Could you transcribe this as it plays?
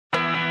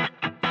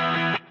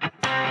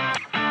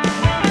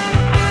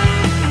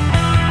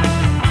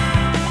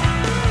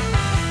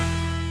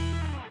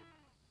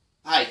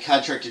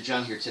Contractor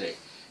John here today,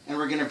 and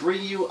we're going to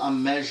bring you a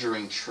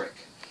measuring trick.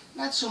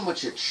 Not so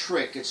much a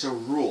trick, it's a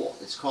rule.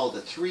 It's called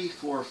the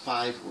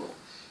 3-4-5 rule,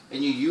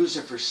 and you use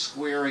it for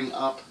squaring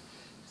up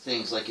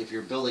things like if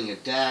you're building a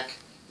deck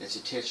that's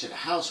attached to the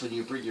house. When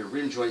you bring your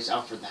rim joist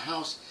out from the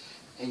house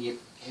and you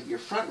have your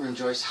front rim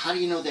joist, how do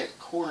you know that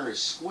corner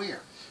is square?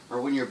 Or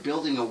when you're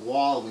building a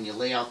wall, when you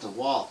lay out the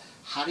wall,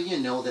 how do you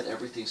know that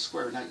everything's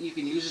square? Now you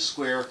can use a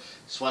square,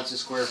 Swanson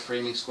square,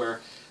 framing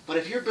square, but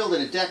if you're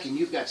building a deck and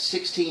you've got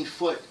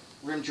 16-foot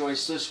rim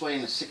joist this way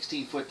and a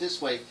 16-foot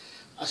this way,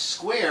 a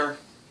square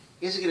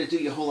isn't going to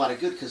do you a whole lot of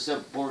good because the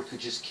board could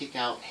just kick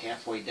out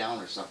halfway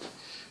down or something.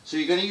 So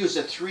you're going to use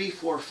the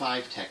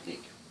 3-4-5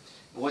 technique.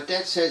 And what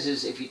that says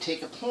is if you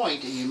take a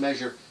point and you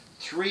measure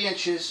 3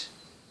 inches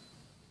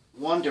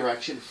one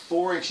direction,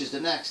 4 inches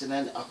the next, and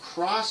then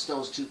across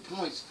those 2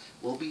 points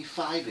will be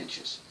 5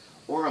 inches,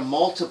 or a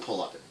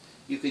multiple of it.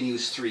 You can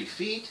use 3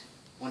 feet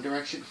one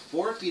direction,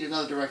 4 feet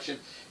another direction,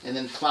 and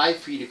then 5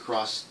 feet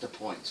across the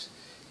points.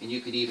 And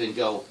you could even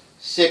go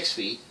 6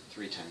 feet,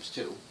 3 times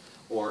 2,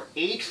 or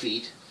 8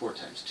 feet, 4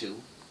 times 2.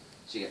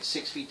 So you got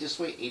 6 feet this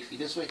way, 8 feet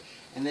this way,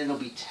 and then it'll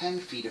be 10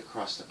 feet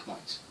across the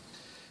points.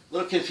 A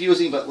little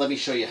confusing, but let me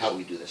show you how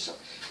we do this. So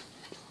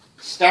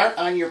start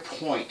on your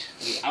point,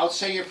 on the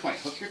outside of your point.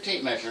 Hook your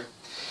tape measure,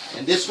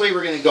 and this way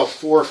we're going to go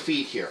 4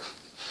 feet here.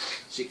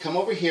 So you come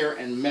over here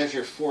and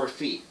measure 4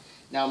 feet.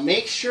 Now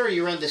make sure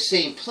you're on the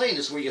same plane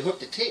as where you hook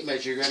the tape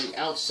measure. You're on the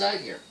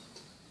outside here.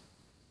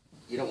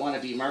 You don't want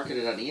to be marking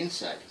it on the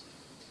inside.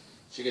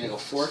 So you're going to go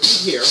 4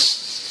 feet here,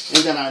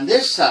 and then on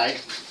this side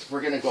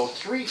we're going to go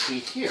 3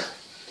 feet here.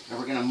 And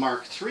we're going to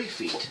mark 3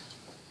 feet.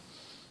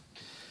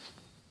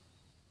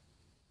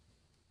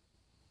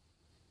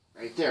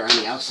 Right there on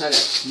the outside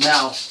edge.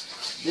 Now,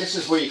 this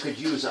is where you could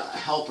use a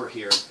helper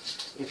here.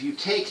 If you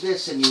take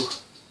this and you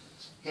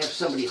have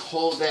somebody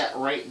hold that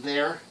right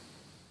there,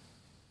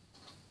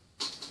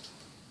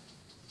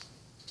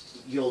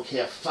 you'll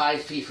have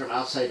 5 feet from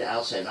outside to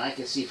outside. And I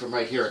can see from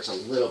right here it's a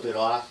little bit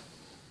off.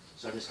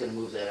 So I'm just going to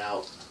move that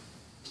out.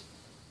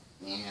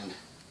 And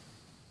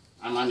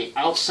I'm on the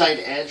outside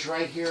edge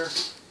right here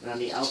and on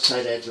the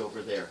outside edge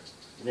over there.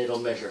 And it'll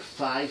measure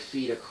 5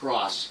 feet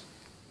across.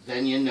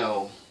 Then you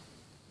know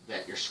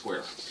that you're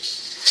square.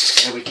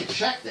 And we can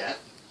check that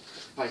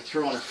by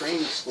throwing a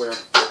framing square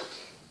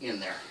in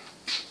there.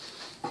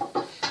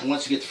 And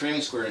once you get the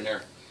framing square in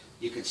there,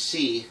 you can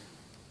see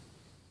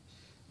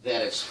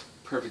that it's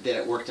perfect, that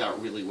it worked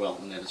out really well,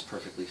 and that it's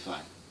perfectly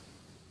fine.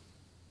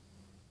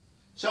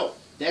 So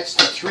that's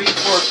the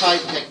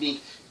 3-4-5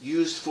 technique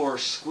used for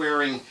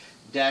squaring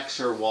decks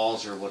or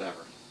walls or whatever.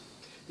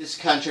 This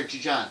is Contractor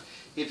John.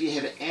 If you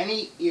have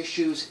any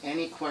issues,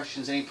 any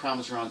questions, any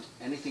problems around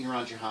anything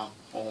around your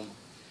home,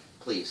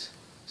 please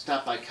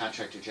stop by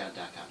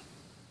contractorjohn.com.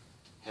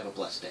 Have a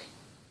blessed day.